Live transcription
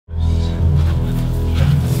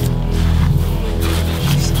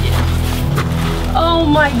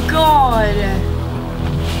my god!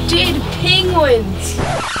 Dead penguins!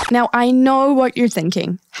 Now, I know what you're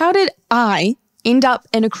thinking. How did I end up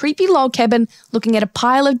in a creepy log cabin looking at a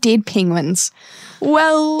pile of dead penguins?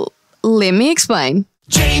 Well, let me explain.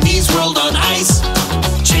 Jamie's World on Ice.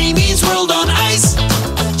 Jamie's World on Ice.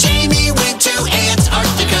 Jamie went to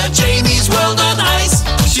Antarctica. Jamie's World on Ice.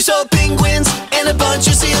 She saw penguins and a bunch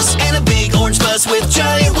of seals and a big orange bus with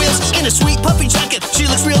giant wheels. In a sweet puffy jacket, she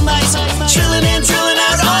looks real nice. Chilling and drilling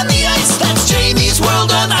out on the ice. That's Jamie's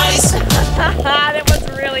World on Ice. That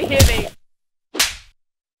was really heavy.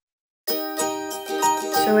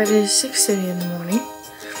 So it is 6:30 in the morning,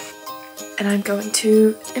 and I'm going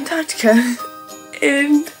to Antarctica,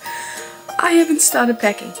 and I haven't started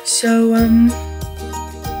packing, so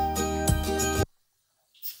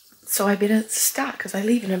I better start because I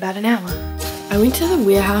leave in about an hour. I went to the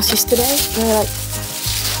warehouse yesterday and I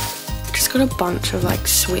just got a bunch of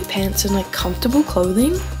sweatpants and comfortable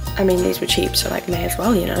clothing. I mean, these were cheap, so may as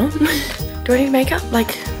well, you know. Do I need makeup?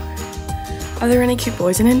 Are there any cute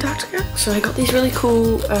boys in Antarctica? So I got these really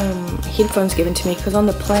cool headphones given to me because on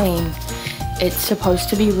the plane it's supposed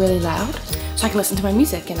to be really loud, so I can listen to my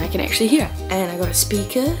music and I can actually hear. And I got a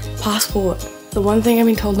speaker, passport. The one thing I've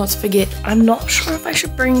been told not to forget, I'm not sure if I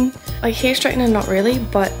should bring hair straightener, not really,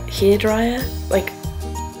 but hair dryer,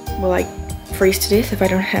 will freeze to death if I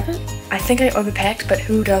don't have it. I think I overpacked, but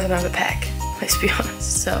who doesn't overpack? Let's be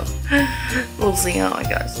honest, so we'll see how it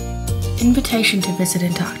goes. Invitation to visit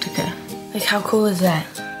Antarctica. How cool is that?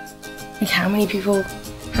 How many people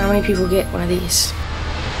get one of these?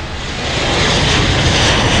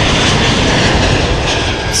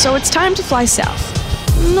 So it's time to fly south.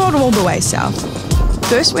 Not all the way south.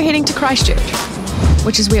 First, we're heading to Christchurch,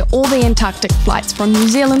 which is where all the Antarctic flights from New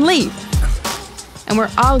Zealand leave, and where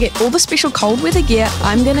I'll get all the special cold weather gear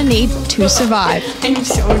I'm gonna need to survive. I'm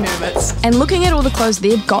so nervous. And looking at all the clothes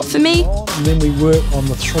they've got for me, and then we work on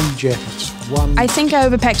the 3 jackets. I think I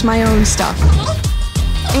overpacked my own stuff.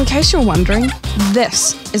 In case you're wondering,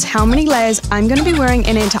 this is how many layers I'm going to be wearing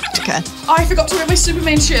in Antarctica. I forgot to wear my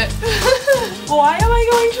Superman shirt. Why am I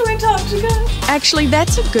going to Antarctica? Actually,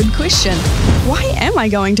 that's a good question. Why am I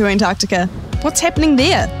going to Antarctica? What's happening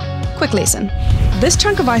there? Quick lesson. This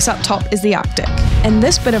chunk of ice up top is the Arctic, and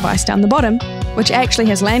this bit of ice down the bottom, which actually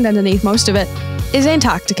has land underneath most of it, is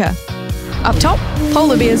Antarctica. Up top,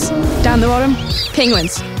 polar bears. Down the bottom,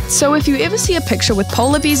 penguins. So if you ever see a picture with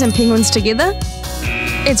polar bears and penguins together,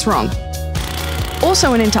 it's wrong.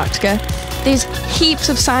 Also in Antarctica, there's heaps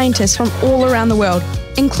of scientists from all around the world,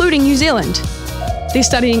 including New Zealand. They're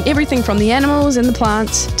studying everything from the animals and the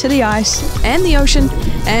plants to the ice and the ocean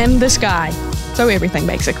and the sky. So everything,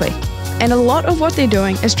 basically. And a lot of what they're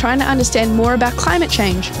doing is trying to understand more about climate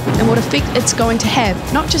change and what effect it's going to have,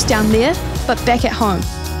 not just down there, but back at home.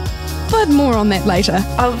 But more on that later.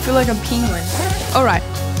 I feel like a penguin. Alright,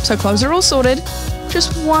 so clothes are all sorted.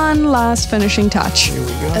 Just one last finishing touch. Here we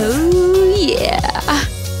go. Oh yeah.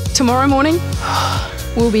 Tomorrow morning,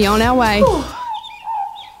 we'll be on our way.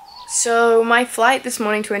 So my flight this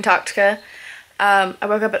morning to Antarctica, I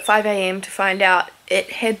woke up at 5 AM to find out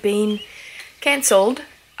it had been cancelled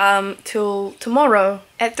till tomorrow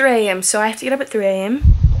at 3 AM. So I have to get up at 3 AM.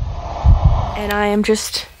 And I am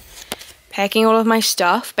just packing all of my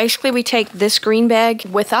stuff. Basically, we take this green bag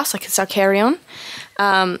with us, it's our carry-on.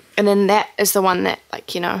 And then that is the one that,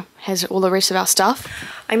 has all the rest of our stuff.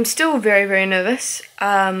 I'm still very, very nervous.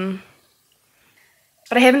 But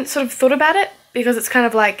I haven't sort of thought about it because it's kind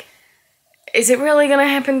of is it really going to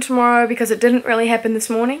happen tomorrow because it didn't really happen this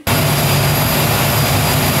morning?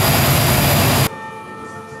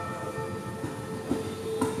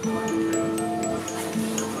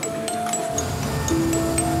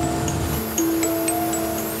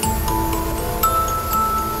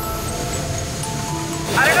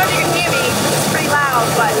 I don't know if you can hear me, it's pretty loud,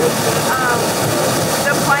 but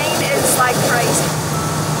the plane is crazy.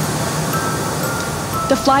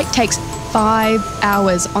 The flight takes 5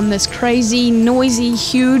 hours on this crazy, noisy,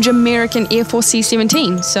 huge American Airforce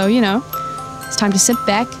C-17. So, it's time to sit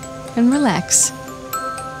back and relax.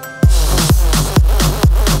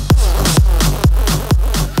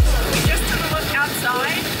 We just took a look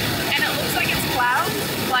outside and it looks like it's clouds,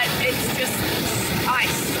 but it's just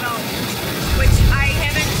ice, snow, which I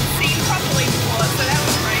haven't seen properly before, so that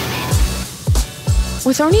was crazy.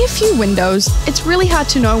 With only a few windows, it's really hard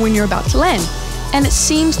to know when you're about to land, and it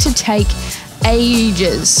seems to take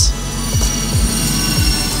ages.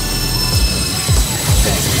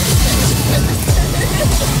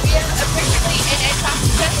 We are officially in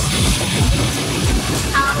Antarctica.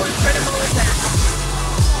 How incredible is that?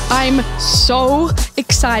 I'm so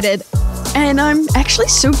excited, and I'm actually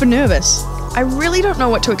super nervous. I really don't know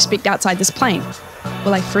what to expect outside this plane.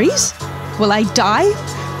 Will I freeze? Will I die?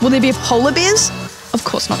 Will there be polar bears? Of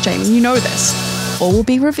course not, Jamie, you know this. All will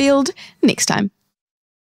be revealed next time.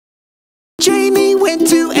 Jamie went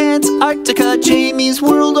to Antarctica, Jamie's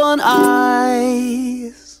world.